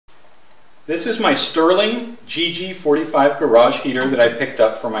This is my Sterling GG45 garage heater that I picked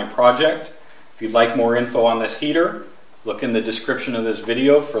up for my project. If you'd like more info on this heater, look in the description of this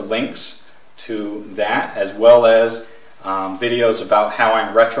video for links to that, as well as videos about how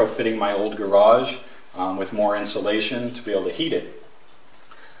I'm retrofitting my old garage with more insulation to be able to heat it.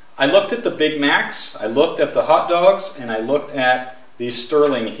 I looked at the Big Macs, I looked at the hot dogs, and I looked at these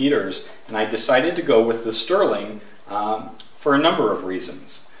Sterling heaters, and I decided to go with the Sterling for a number of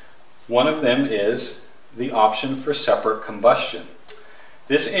reasons. One of them is the option for separate combustion.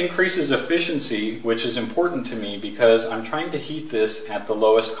 This increases efficiency, which is important to me because I'm trying to heat this at the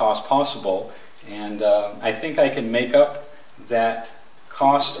lowest cost possible, and I think I can make up that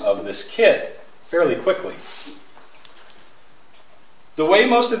cost of this kit fairly quickly. The way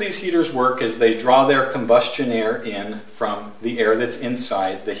most of these heaters work is they draw their combustion air in from the air that's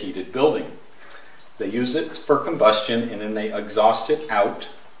inside the heated building. They use it for combustion and then they exhaust it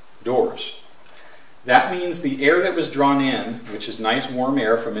outdoors. That means the air that was drawn in, which is nice warm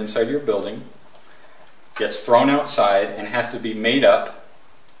air from inside your building, gets thrown outside and has to be made up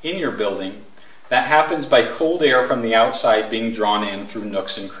in your building. That happens by cold air from the outside being drawn in through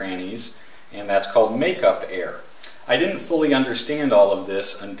nooks and crannies, and that's called makeup air. I didn't fully understand all of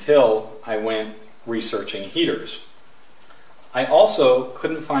this until I went researching heaters. I also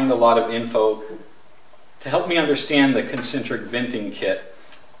couldn't find a lot of info to help me understand the Concentric venting kit,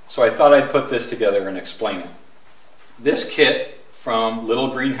 so I thought I'd put this together and explain it. This kit from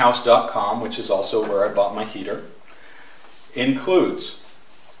littlegreenhouse.com, which is also where I bought my heater, includes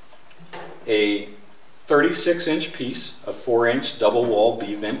a 36-inch piece of 4-inch double wall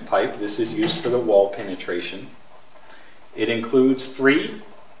B-vent pipe. This is used for the wall penetration. It includes 3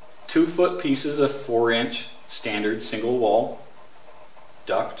 2-foot pieces of 4-inch standard single wall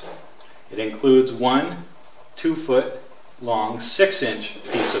duct. It includes 1 2-foot long 6-inch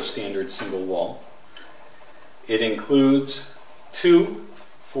piece of standard single wall. It includes 2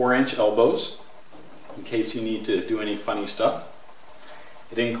 4-inch elbows in case you need to do any funny stuff.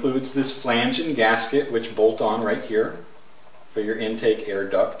 It includes this flange and gasket which bolt on right here for your intake air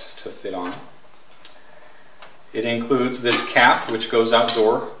duct to fit on. It includes this cap which goes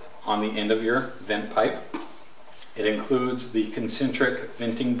outdoor on the end of your vent pipe. It includes the Concentric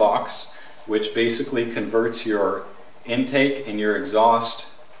venting box, which basically converts your intake and your exhaust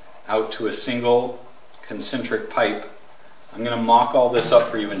out to a single concentric pipe. I'm going to mock all this up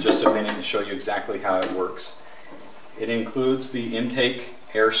for you in just a minute and show you exactly how it works. It includes the intake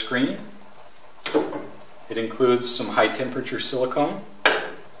air screen. It includes some high temperature silicone.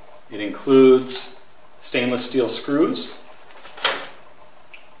 It includes stainless steel screws,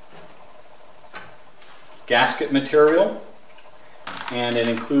 gasket material, and it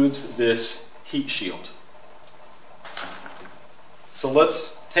includes this heat shield. So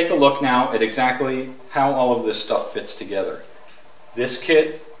let's take a look now at exactly how all of this stuff fits together. This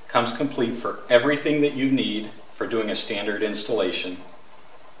kit comes complete for everything that you need for doing a standard installation.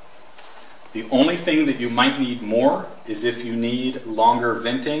 The only thing that you might need more is if you need longer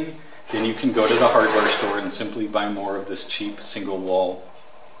venting, then you can go to the hardware store and simply buy more of this cheap single wall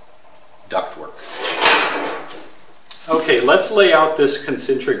ductwork. Okay, let's lay out this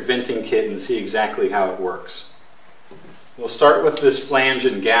Concentric venting kit and see exactly how it works. We'll start with this flange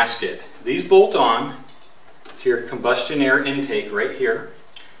and gasket. These bolt on to your combustion air intake right here.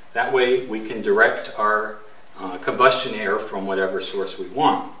 That way we can direct our combustion air from whatever source we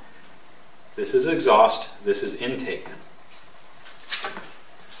want. This is exhaust, this is intake.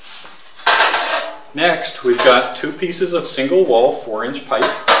 Next, we've got 2 pieces of single wall 4-inch pipe,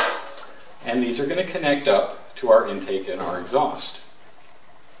 and these are going to connect up to our intake and our exhaust.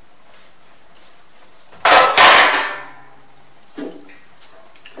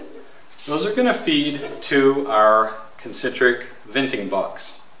 Those are going to feed to our Concentric venting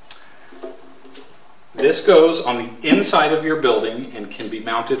box. This goes on the inside of your building and can be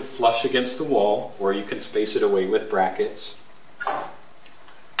mounted flush against the wall, or you can space it away with brackets.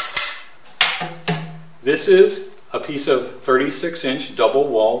 This is a piece of 36-inch double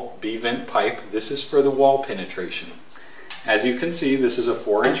wall B-vent pipe. This is for the wall penetration. As you can see, this is a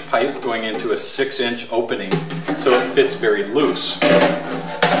 4-inch pipe going into a 6-inch opening, so it fits very loose.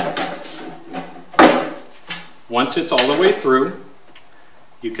 Once it's all the way through,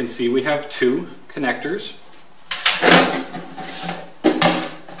 you can see we have 2 connectors.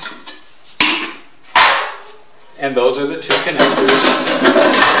 And those are the 2 connectors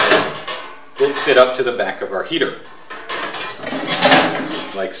that fit up to the back of our heater,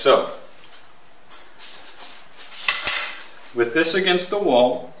 like so. With this against the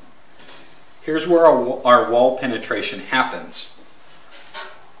wall, here's where our wall penetration happens.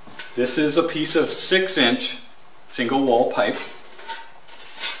 This is a piece of 6-inch single wall pipe,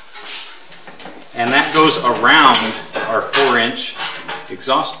 and that goes around our 4-inch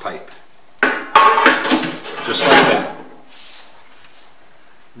exhaust pipe, just like that.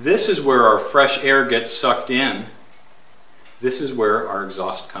 This is where our fresh air gets sucked in. This is where our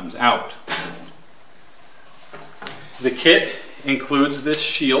exhaust comes out. The kit includes this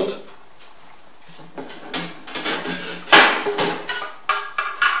shield.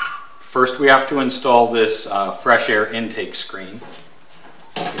 First we have to install this fresh air intake screen.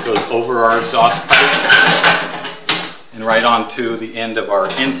 It goes over our exhaust pipe and right onto the end of our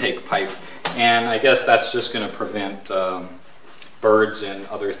intake pipe. And I guess that's just going to prevent birds and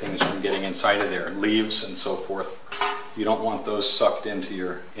other things from getting inside of there, leaves and so forth. You don't want those sucked into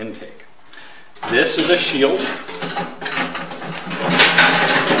your intake. This is a shield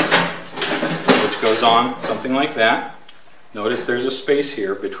which goes on something like that. Notice there's a space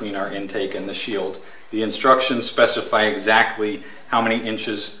here between our intake and the shield. The instructions specify exactly how many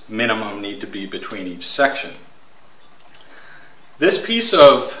inches minimum need to be between each section. This piece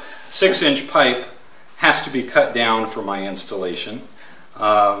of 6-inch pipe has to be cut down for my installation.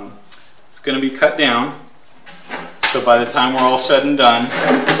 It's going to be cut down, so by the time we're all said and done,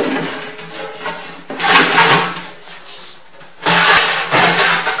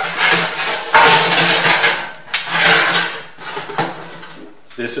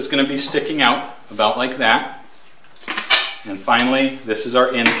 this is going to be sticking out about like that. And finally, this is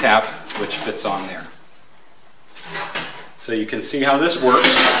our end cap, which fits on there. So you can see how this works.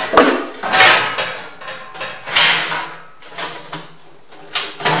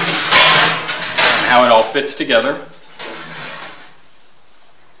 And how it all fits together.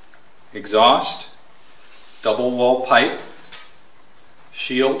 Exhaust, double wall pipe,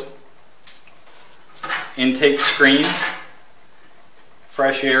 shield, intake screen.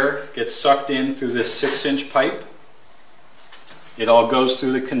 Fresh air gets sucked in through this 6-inch pipe. It all goes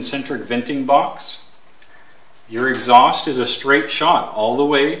through the concentric venting box. Your exhaust is a straight shot all the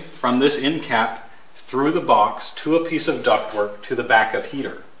way from this end cap through the box to a piece of ductwork to the back of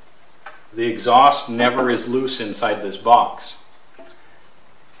heater. The exhaust never is loose inside this box.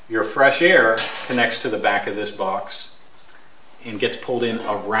 Your fresh air connects to the back of this box and gets pulled in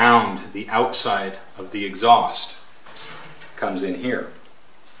around the outside of the exhaust. Comes in here.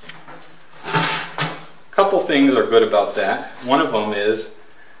 A couple things are good about that. One of them is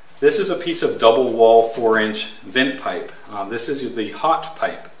this is a piece of double wall 4-inch vent pipe. This is the hot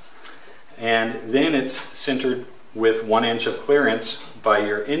pipe. And then it's centered with 1 inch of clearance by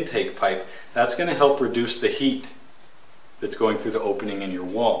your intake pipe. That's going to help reduce the heat that's going through the opening in your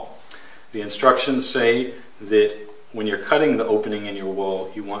wall. The instructions say that when you're cutting the opening in your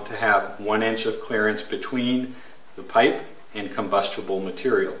wall, you want to have 1 inch of clearance between the pipe and combustible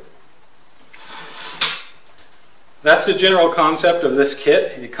material. That's the general concept of this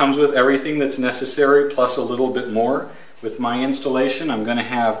kit. It comes with everything that's necessary plus a little bit more. With my installation, I'm going to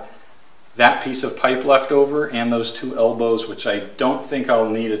have that piece of pipe left over and those 2 elbows, which I don't think I'll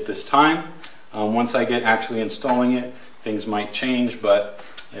need at this time. Once I get actually installing it, things might change, but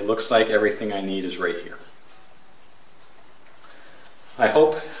it looks like everything I need is right here. I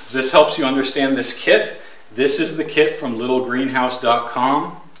hope this helps you understand this kit. This is the kit from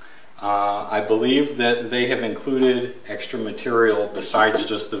littlegreenhouse.com. I believe that they have included extra material besides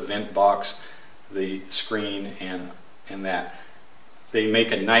just the vent box, the screen, and that. They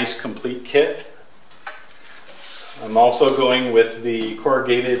make a nice complete kit. I'm also going with the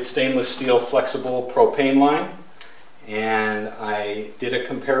corrugated stainless steel flexible propane line, and I did a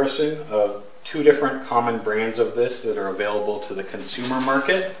comparison of 2 different common brands of this that are available to the consumer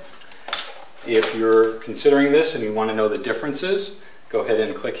market. If you're considering this and you want to know the differences, go ahead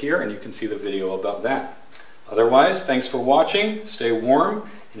and click here and you can see the video about that. Otherwise, thanks for watching, stay warm,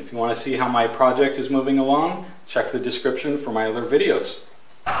 and if you want to see how my project is moving along, check the description for my other videos.